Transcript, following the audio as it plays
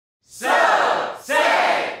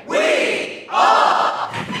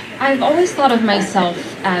I've always thought of myself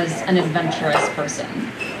as an adventurous person,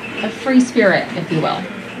 a free spirit, if you will.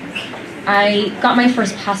 I got my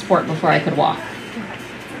first passport before I could walk.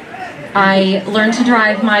 I learned to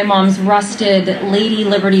drive my mom's rusted Lady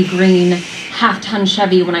Liberty Green half-ton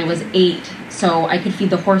Chevy when I was 8, so I could feed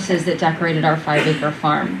the horses that decorated our 5-acre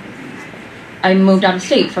farm. I moved out of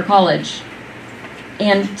state for college.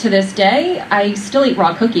 And to this day, I still eat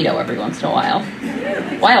raw cookie dough every once in a while.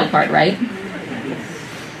 Wild card, right?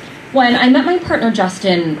 When I met my partner,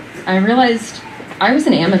 Justin, I realized I was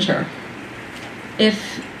an amateur.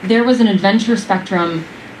 If there was an adventure spectrum,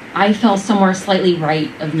 I fell somewhere slightly right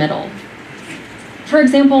of middle. For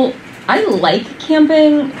example, I like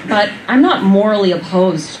camping, but I'm not morally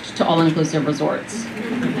opposed to all-inclusive resorts.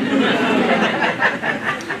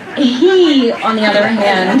 He, on the other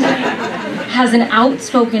hand, has an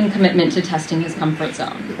outspoken commitment to testing his comfort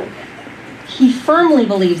zone. He firmly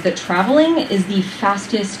believes that traveling is the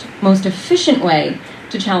fastest, most efficient way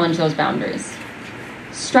to challenge those boundaries.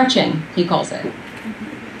 Stretching, he calls it.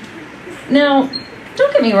 Now,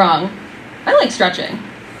 don't get me wrong, I like stretching,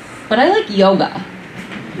 but I like yoga.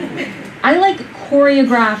 I like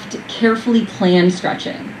choreographed, carefully planned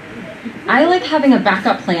stretching. I like having a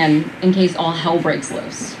backup plan in case all hell breaks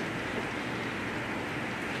loose.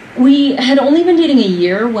 We had only been dating a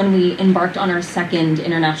year when we embarked on our second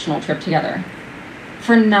international trip together.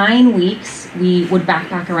 For 9 weeks, we would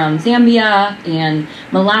backpack around Zambia and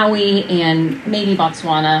Malawi and maybe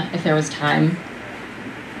Botswana if there was time.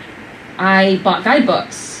 I bought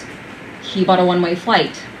guidebooks. He bought a one-way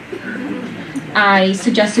flight. I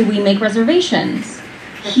suggested we make reservations.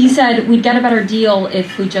 He said we'd get a better deal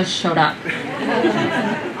if we just showed up.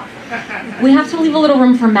 We have to leave a little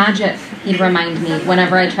room for magic, he'd remind me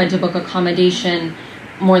whenever I tried to book accommodation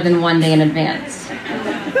more than 1 day in advance.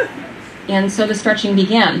 And so the stretching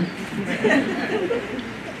began.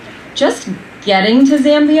 Just getting to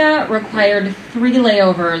Zambia required 3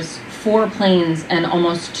 layovers, 4 planes, and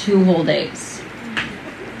almost 2 whole days.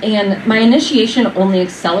 And my initiation only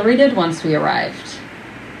accelerated once we arrived.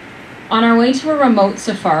 On our way to a remote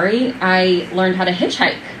safari, I learned how to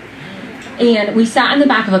hitchhike. And we sat in the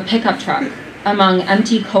back of a pickup truck among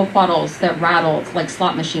empty Coke bottles that rattled like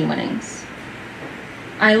slot machine winnings.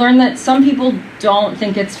 I learned that some people don't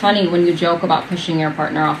think it's funny when you joke about pushing your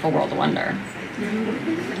partner off a world wonder.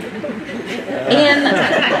 And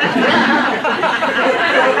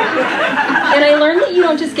I learned that you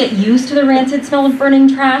don't just get used to the rancid smell of burning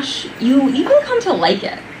trash, you even come to like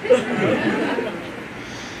it.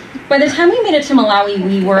 By the time we made it to Malawi,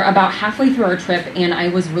 we were about halfway through our trip, and I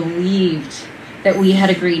was relieved that we had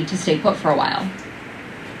agreed to stay put for a while.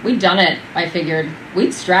 We'd done it, I figured.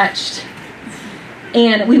 We'd stretched.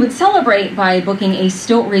 And we would celebrate by booking a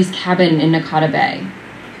stilt-raised cabin in Nakata Bay,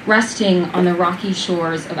 resting on the rocky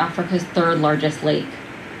shores of Africa's 3rd largest lake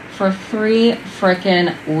for 3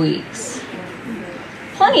 frickin' weeks.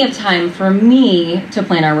 Plenty of time for me to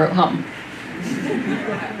plan our route home.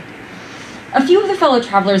 A few of the fellow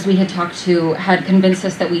travelers we had talked to had convinced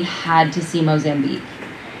us that we had to see Mozambique,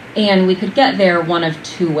 and we could get there one of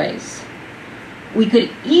 2 ways. We could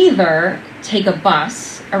either take a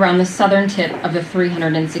bus around the southern tip of the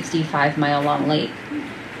 365-mile-long lake,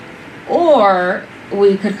 or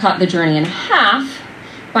we could cut the journey in half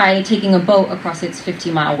by taking a boat across its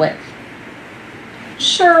 50-mile width.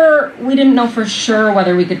 Sure, we didn't know for sure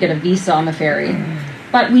whether we could get a visa on the ferry,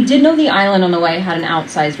 but we did know the island on the way had an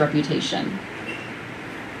outsized reputation.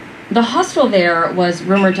 The hostel there was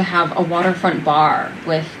rumored to have a waterfront bar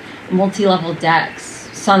with multi-level decks,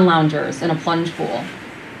 sun loungers, and a plunge pool.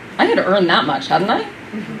 I had earned that much, hadn't I?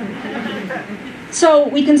 So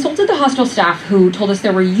we consulted the hostel staff, who told us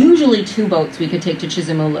there were usually 2 boats we could take to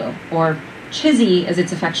Chizumulu, or Chizzy as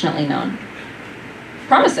it's affectionately known.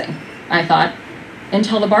 Promising, I thought,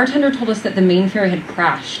 until the bartender told us that the main ferry had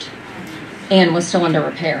crashed and was still under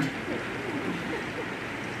repair.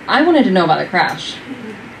 I wanted to know about the crash.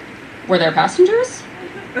 Were there passengers?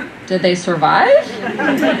 Did they survive?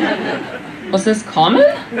 Was this common?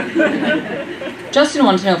 Justin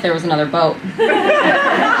wanted to know if there was another boat.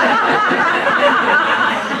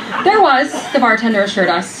 There was, the bartender assured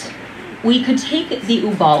us. We could take the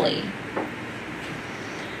Ubali.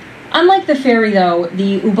 Unlike the ferry, though,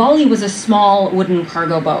 the Ubali was a small wooden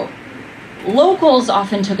cargo boat. Locals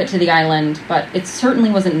often took it to the island, but it certainly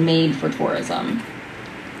wasn't made for tourism.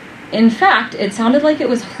 In fact, it sounded like it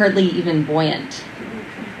was hardly even buoyant.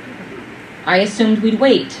 I assumed we'd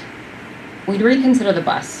wait. We'd reconsider the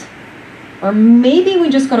bus. Or maybe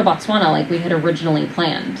we'd just go to Botswana like we had originally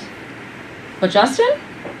planned. But Justin?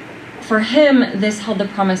 For him, this held the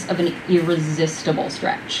promise of an irresistible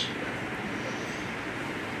stretch.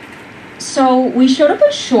 So we showed up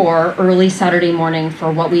at shore early Saturday morning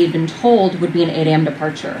for what we had been told would be an 8 a.m.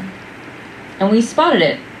 departure. And we spotted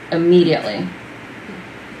it immediately.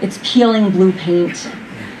 Its peeling blue paint,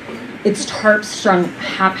 its tarp strung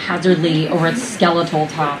haphazardly over its skeletal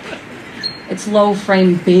top, its low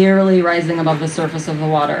frame barely rising above the surface of the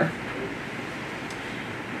water.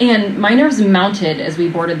 And my nerves mounted as we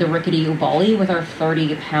boarded the rickety Ubali with our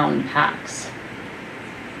 30-pound packs.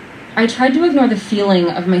 I tried to ignore the feeling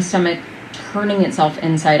of my stomach turning itself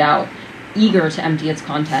inside out, eager to empty its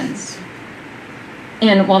contents.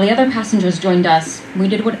 And while the other passengers joined us, we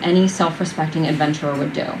did what any self-respecting adventurer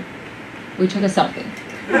would do. We took a selfie.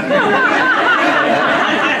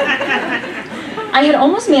 I had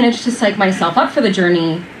almost managed to psych myself up for the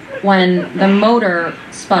journey when the motor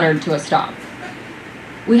sputtered to a stop.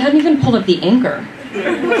 We hadn't even pulled up the anchor.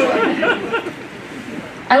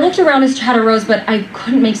 I looked around as chatter rose, but I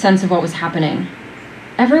couldn't make sense of what was happening.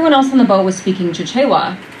 Everyone else on the boat was speaking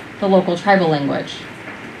Chichewa, the local tribal language.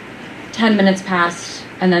 10 minutes passed,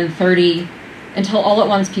 and then 30, until all at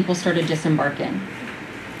once people started disembarking.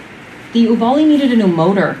 The Ubali needed a new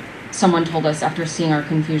motor, someone told us after seeing our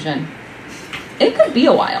confusion. It could be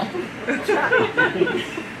a while.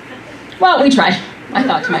 Well, we tried. I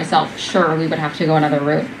thought to myself, sure, we would have to go another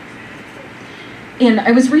route. And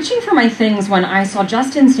I was reaching for my things when I saw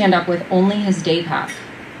Justin stand up with only his day pack,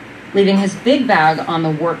 leaving his big bag on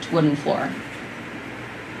the worked wooden floor.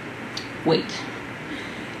 Wait,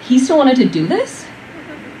 he still wanted to do this?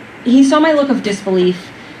 He saw my look of disbelief,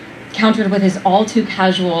 countered with his all too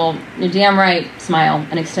casual, "You're damn right" smile,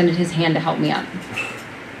 and extended his hand to help me up.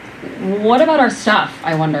 What about our stuff?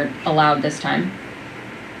 I wondered aloud this time.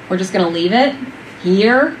 We're just gonna leave it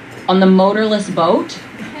here on the motorless boat?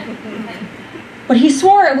 But he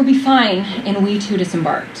swore it would be fine, and we too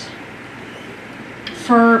disembarked.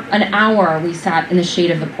 For an hour, we sat in the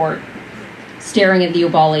shade of the port, staring at the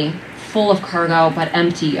Ubali, full of cargo but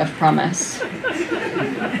empty of promise.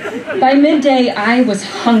 By midday, I was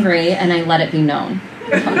hungry, and I let it be known.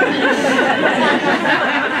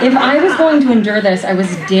 If I was going to endure this, I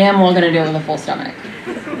was damn well going to do it with a full stomach.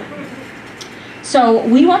 So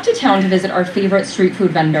we walked to town to visit our favorite street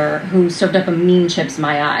food vendor, who served up a mean chips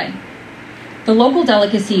my eye. The local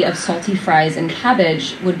delicacy of salty fries and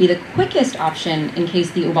cabbage would be the quickest option in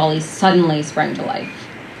case the Ubali suddenly sprang to life.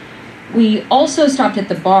 We also stopped at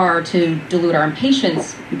the bar to dilute our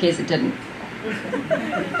impatience in case it didn't.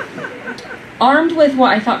 Armed with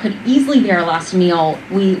what I thought could easily be our last meal,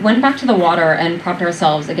 we went back to the water and propped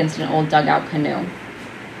ourselves against an old dugout canoe.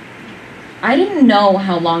 I didn't know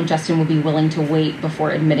how long Justin would be willing to wait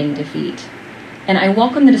before admitting defeat, and I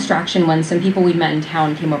welcomed the distraction when some people we'd met in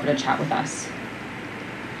town came over to chat with us.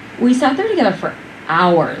 We sat there together for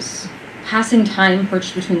hours, passing time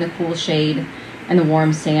perched between the cool shade and the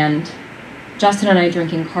warm sand, Justin and I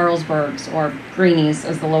drinking Carlsbergs, or greenies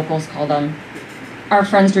as the locals call them, our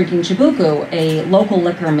friends drinking chibuku, a local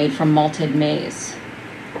liquor made from malted maize.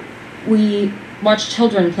 We watched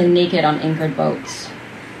children play naked on anchored boats,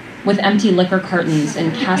 with empty liquor cartons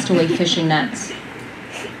and castaway fishing nets,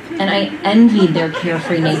 and I envied their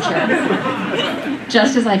carefree nature,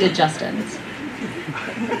 just as I did Justin's.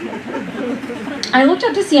 I looked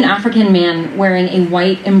up to see an African man wearing a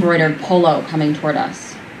white embroidered polo coming toward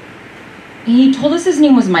us. He told us his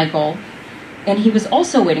name was Michael, and he was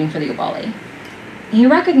also waiting for the Ubali. He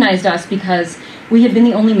recognized us because we had been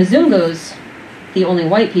the only Mzungus, the only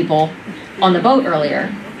white people, on the boat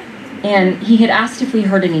earlier, and he had asked if we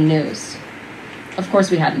heard any news. Of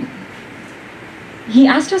course we hadn't. He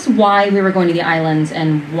asked us why we were going to the islands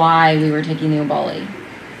and why we were taking the Ubali.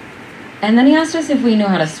 And then he asked us if we knew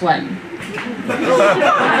how to swim.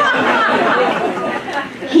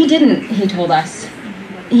 He didn't, he told us.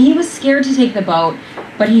 He was scared to take the boat,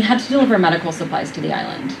 but he had to deliver medical supplies to the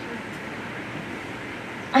island.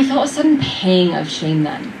 I felt a sudden pang of shame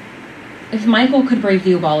then. If Michael could brave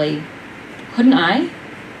the Ubali, couldn't I?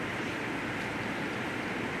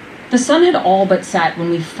 The sun had all but set when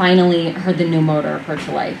we finally heard the new motor purr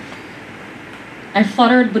to life. I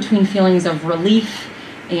fluttered between feelings of relief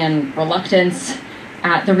and reluctance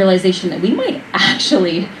at the realization that we might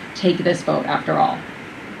actually take this boat after all.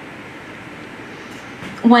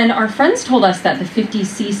 When our friends told us that the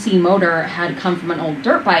 50cc motor had come from an old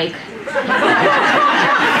dirt bike,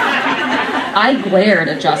 I glared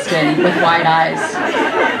at Justin with wide eyes.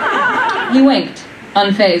 He winked,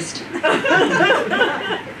 unfazed.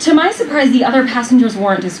 To my surprise, the other passengers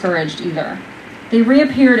weren't discouraged either. They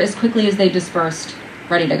reappeared as quickly as they dispersed,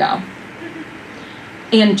 ready to go.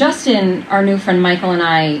 And Justin, our new friend Michael, and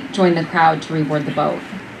I joined the crowd to reboard the boat.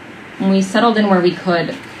 When we settled in where we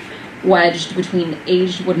could, wedged between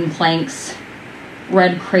aged wooden planks,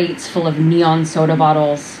 red crates full of neon soda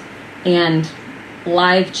bottles, and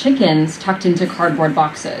live chickens tucked into cardboard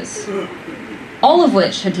boxes, all of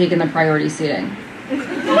which had taken the priority seating.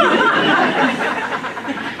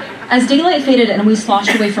 As daylight faded and we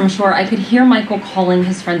sloshed away from shore, I could hear Michael calling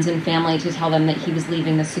his friends and family to tell them that he was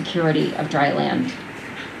leaving the security of dry land.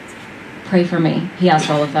 "Pray for me," he asked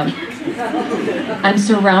all of them. "I'm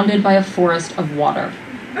surrounded by a forest of water."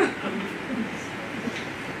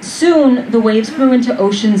 Soon, the waves grew into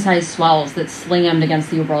ocean-sized swells that slammed against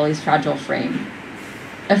the Ubali's fragile frame.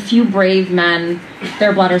 A few brave men,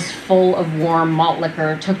 their bladders full of warm malt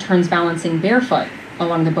liquor, took turns balancing barefoot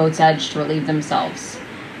along the boat's edge to relieve themselves.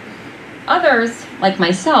 Others, like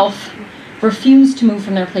myself, refused to move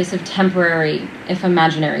from their place of temporary, if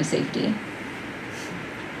imaginary, safety.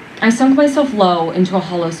 I sunk myself low into a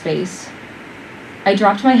hollow space. I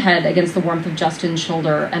dropped my head against the warmth of Justin's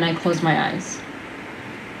shoulder, and I closed my eyes.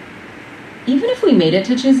 Even if we made it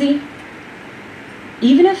to Chizzy,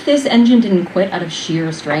 even if this engine didn't quit out of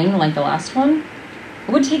sheer strain like the last one,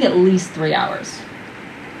 it would take at least 3 hours,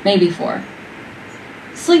 maybe 4.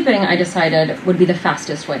 Sleeping, I decided, would be the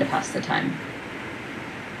fastest way to pass the time.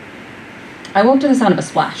 I woke to the sound of a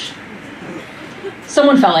splash.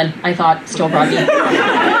 Someone fell in, I thought, still groggy.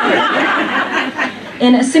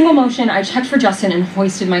 In a single motion, I checked for Justin and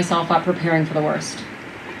hoisted myself up, preparing for the worst.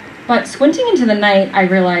 But squinting into the night, I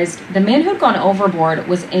realized the man who'd gone overboard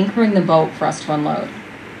was anchoring the boat for us to unload.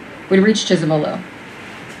 We'd reached Chizamalu.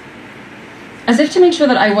 As if to make sure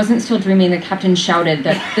that I wasn't still dreaming, the captain shouted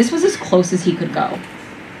that this was as close as he could go.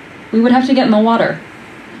 We would have to get in the water.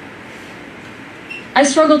 I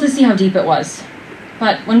struggled to see how deep it was,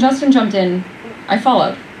 but when Justin jumped in, I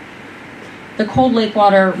followed. The cold lake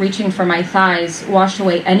water, reaching for my thighs, washed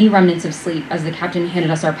away any remnants of sleep as the captain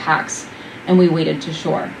handed us our packs, and we waded to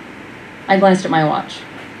shore. I glanced at my watch.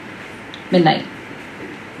 Midnight.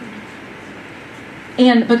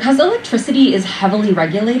 And because electricity is heavily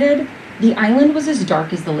regulated, the island was as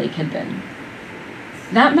dark as the lake had been.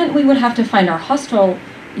 That meant we would have to find our hostel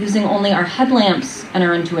using only our headlamps and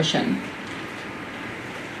our intuition.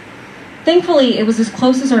 Thankfully, it was as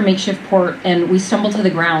close as our makeshift port, and we stumbled to the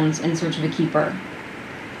grounds in search of a keeper.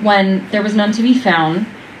 When there was none to be found,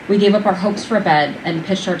 we gave up our hopes for a bed and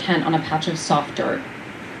pitched our tent on a patch of soft dirt,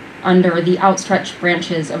 under the outstretched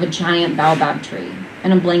branches of a giant baobab tree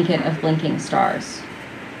and a blanket of blinking stars.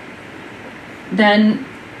 Then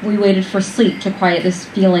we waited for sleep to quiet this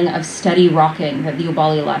feeling of steady rocking that the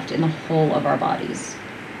Ubali left in the whole of our bodies.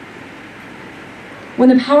 When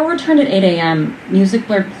the power returned at 8 a.m., music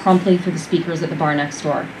blared promptly through the speakers at the bar next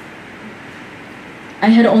door. I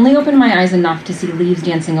had only opened my eyes enough to see leaves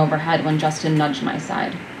dancing overhead when Justin nudged my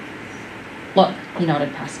side. "Look," he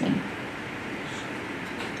nodded past me.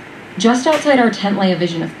 Just outside our tent lay a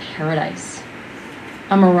vision of paradise,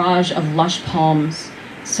 a mirage of lush palms,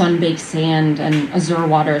 sun-baked sand, and azure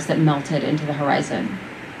waters that melted into the horizon.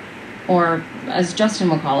 Or, as Justin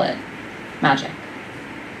would call it, magic.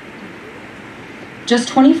 Just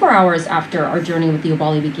 24 hours after our journey with the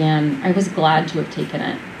Ubali began, I was glad to have taken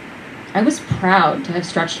it. I was proud to have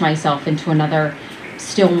stretched myself into another,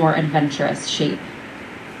 still more adventurous shape.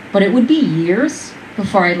 But it would be years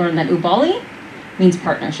before I learned that Ubali means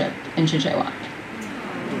partnership in Chichewa.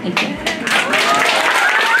 Thank you.